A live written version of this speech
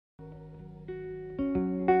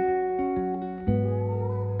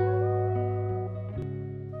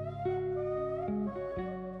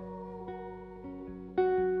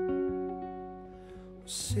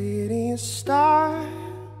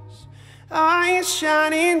Are you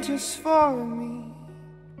shining just for me?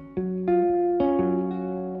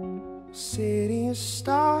 City of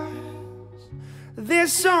stars,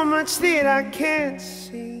 there's so much that I can't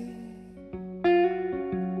see.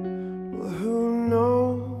 Well, who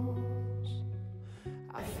knows?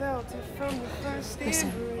 I felt it from the first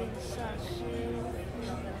embrace I shared.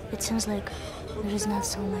 It seems like there is not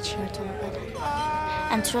so much here to look at.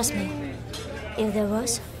 And trust me, if there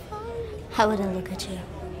was, I wouldn't look at you.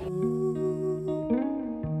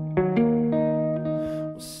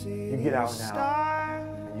 You get out now,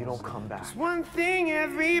 and you don't come back. There's one thing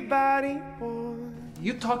everybody wants.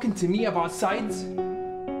 You talking to me about sides?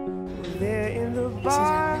 They're in the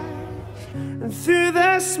bar, and through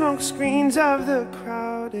the smoke screens of the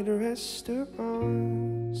crowded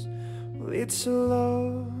restaurants. Well, it's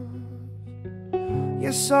love.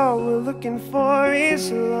 Yes, all we're looking for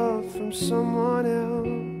is love from someone else.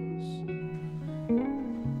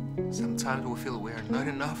 Sometimes we feel we are not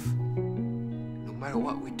enough, no matter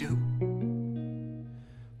what we do.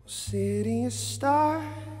 City of stars,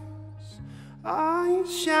 are you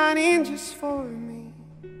shining just for me?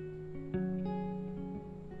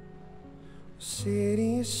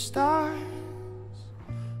 City of stars,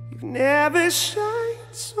 you've never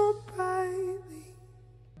shined so brightly.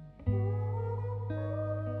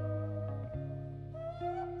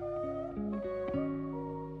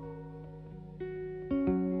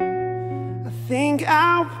 I think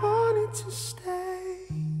I wanted to stay.